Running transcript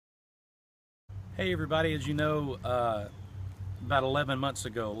Hey everybody, as you know, about 11 months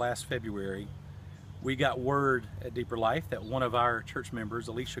ago, last February, we got word at Deeper Life that one of our church members,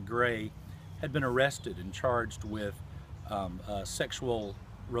 Alicia Gray, had been arrested and charged with a sexual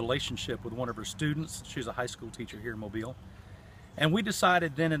relationship with one of her students. She's a high school teacher here in Mobile. And we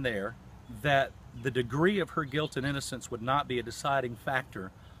decided then and there that the degree of her guilt and innocence would not be a deciding factor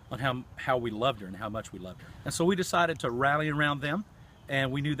on how we loved her and how much we loved her. And so we decided to rally around them, and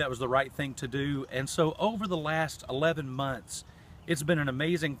we knew that was the right thing to do. And so over the last 11 months, it's been an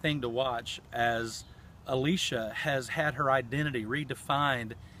amazing thing to watch as Alicia has had her identity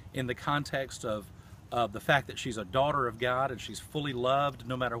redefined in the context of the fact that she's a daughter of God and she's fully loved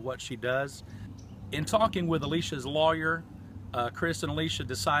no matter what she does. In talking with Alicia's lawyer, Chris and Alicia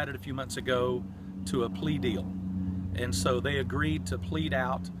decided a few months ago to a plea deal. And so they agreed to plead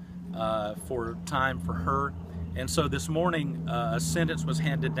out for time for her. And so this morning a sentence was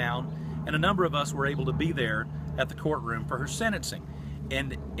handed down, and a number of us were able to be there at the courtroom for her sentencing.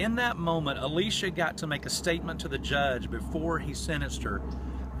 And in that moment, Alicia got to make a statement to the judge before he sentenced her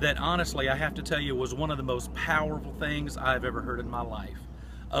that honestly, I have to tell you, was one of the most powerful things I've ever heard in my life.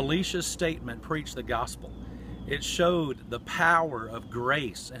 Alicia's statement preached the gospel. It showed the power of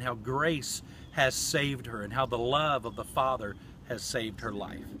grace and how grace has saved her and how the love of the Father has saved her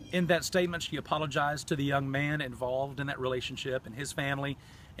life. In that statement, she apologized to the young man involved in that relationship and his family,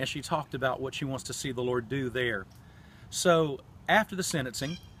 and she talked about what she wants to see the Lord do there. So after the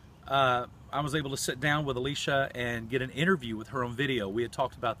sentencing, I was able to sit down with Alicia and get an interview with her on video. We had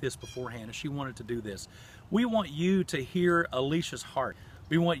talked about this beforehand, and she wanted to do this. We want you to hear Alicia's heart.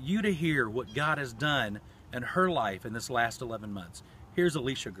 We want you to hear what God has done in her life in this last 11 months. Here's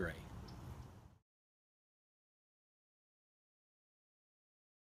Alicia Gray.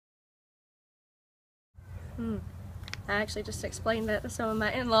 I actually just explained that to some of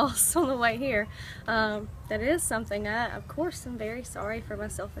my in-laws on the way here. That is something I, of course, am very sorry for my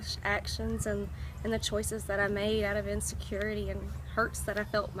selfish actions and the choices that I made out of insecurity and hurts that I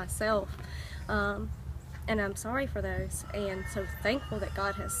felt myself. And I'm sorry for those, and so thankful that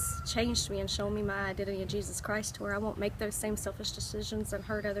God has changed me and shown me my identity in Jesus Christ to where I won't make those same selfish decisions and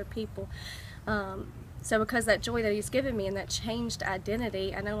hurt other people. So because that joy that He's given me and that changed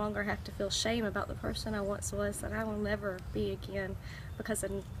identity, I no longer have to feel shame about the person I once was that I will never be again, because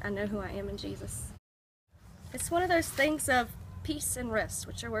I know who I am in Jesus. It's one of those things of peace and rest,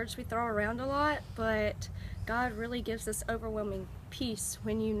 which are words we throw around a lot, but God really gives us overwhelming peace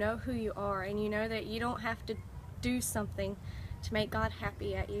when you know who you are and you know that you don't have to do something to make God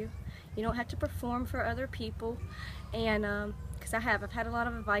happy at you. You don't have to perform for other people, and because I've had a lot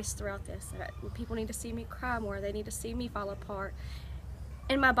of advice throughout this. People need to see me cry more, they need to see me fall apart.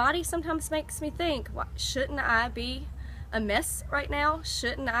 And my body sometimes makes me think, shouldn't I be a mess right now?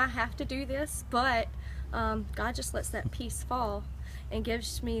 Shouldn't I have to do this? But God just lets that peace fall and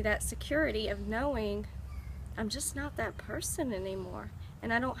gives me that security of knowing I'm just not that person anymore.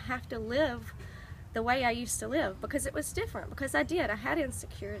 And I don't have to live the way I used to live, because it was different, because I had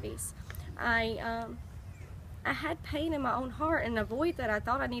insecurities. I had pain in my own heart and a void that I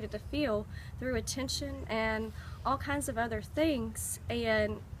thought I needed to feel through attention and all kinds of other things,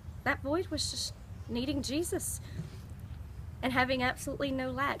 and that void was just needing Jesus and having absolutely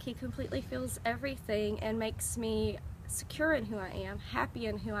no lack. He completely fills everything and makes me secure in who I am, happy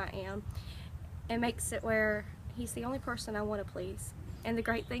in who I am, and makes it where He's the only person I want to please. And the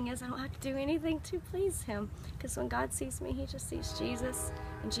great thing is I don't have to do anything to please Him, because when God sees me, He just sees Jesus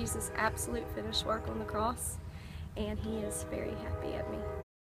and Jesus' absolute finished work on the cross, and He is very happy at me.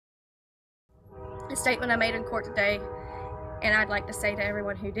 A statement I made in court today, and I'd like to say to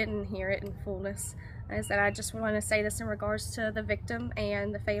everyone who didn't hear it in fullness, is that I just want to say this in regards to the victim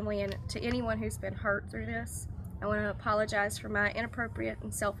and the family, and to anyone who's been hurt through this. I want to apologize for my inappropriate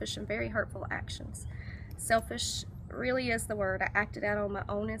and selfish and very hurtful actions. Selfish really is the word. I acted out on my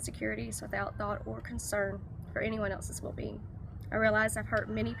own insecurities without thought or concern for anyone else's well-being. I realize I've hurt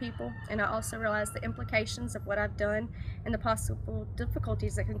many people, and I also realize the implications of what I've done and the possible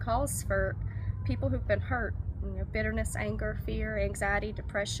difficulties it can cause for people who've been hurt. Bitterness, anger, fear, anxiety,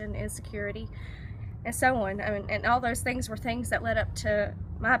 depression, insecurity, and so on. And all those things were things that led up to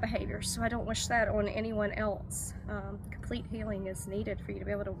my behavior, so I don't wish that on anyone else. Complete healing is needed for you to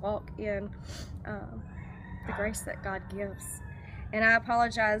be able to walk in the grace that God gives. And I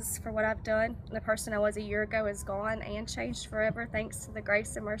apologize for what I've done. The person I was a year ago is gone and changed forever, thanks to the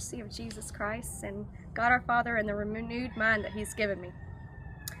grace and mercy of Jesus Christ and God our Father and the renewed mind that He's given me.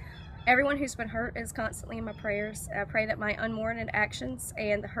 Everyone who's been hurt is constantly in my prayers. I pray that my unwarranted actions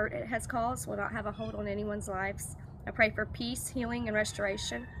and the hurt it has caused will not have a hold on anyone's lives. I pray for peace, healing, and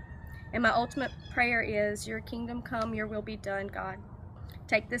restoration. And my ultimate prayer is, your kingdom come, your will be done, God.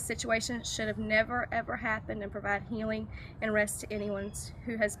 Take this situation that should have never ever happened and provide healing and rest to anyone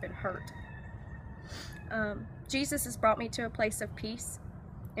who has been hurt. Jesus has brought me to a place of peace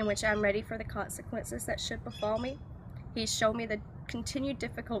in which I'm ready for the consequences that should befall me. He's shown me the continued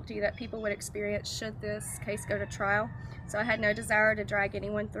difficulty that people would experience should this case go to trial. So I had no desire to drag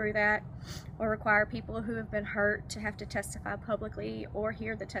anyone through that or require people who have been hurt to have to testify publicly or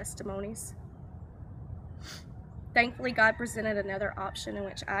hear the testimonies. Thankfully, God presented another option in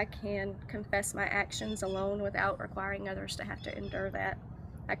which I can confess my actions alone without requiring others to have to endure that.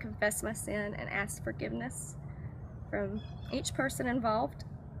 I confess my sin and ask forgiveness from each person involved,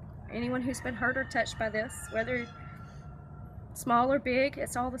 anyone who's been hurt or touched by this, whether small or big,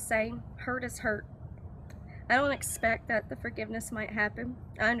 it's all the same. Hurt is hurt. I don't expect that the forgiveness might happen.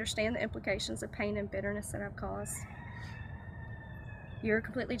 I understand the implications of pain and bitterness that I've caused. You're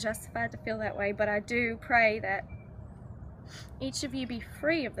completely justified to feel that way, but I do pray that each of you be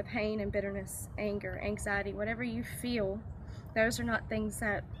free of the pain and bitterness, anger, anxiety, whatever you feel. Those are not things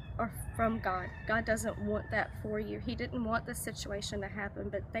that are from God. God doesn't want that for you. He didn't want this situation to happen,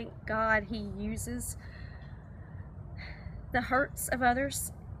 but thank God He uses the hurts of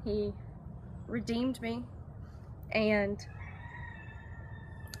others. He redeemed me, and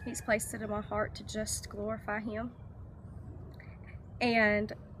He's placed it in my heart to just glorify Him.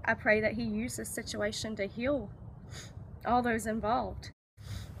 And I pray that He uses this situation to heal all those involved.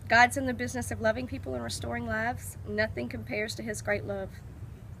 God's in the business of loving people and restoring lives. Nothing compares to His great love.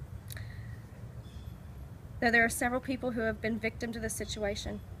 Though there are several people who have been victim to this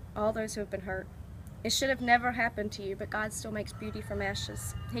situation, all those who have been hurt. It should have never happened to you, but God still makes beauty from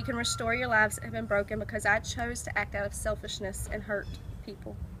ashes. He can restore your lives that have been broken because I chose to act out of selfishness and hurt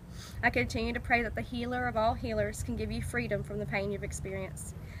people. I continue to pray that the healer of all healers can give you freedom from the pain you've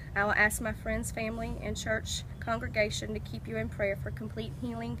experienced. I will ask my friends, family, and church congregation to keep you in prayer for complete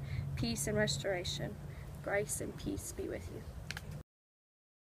healing, peace, and restoration. Grace and peace be with you.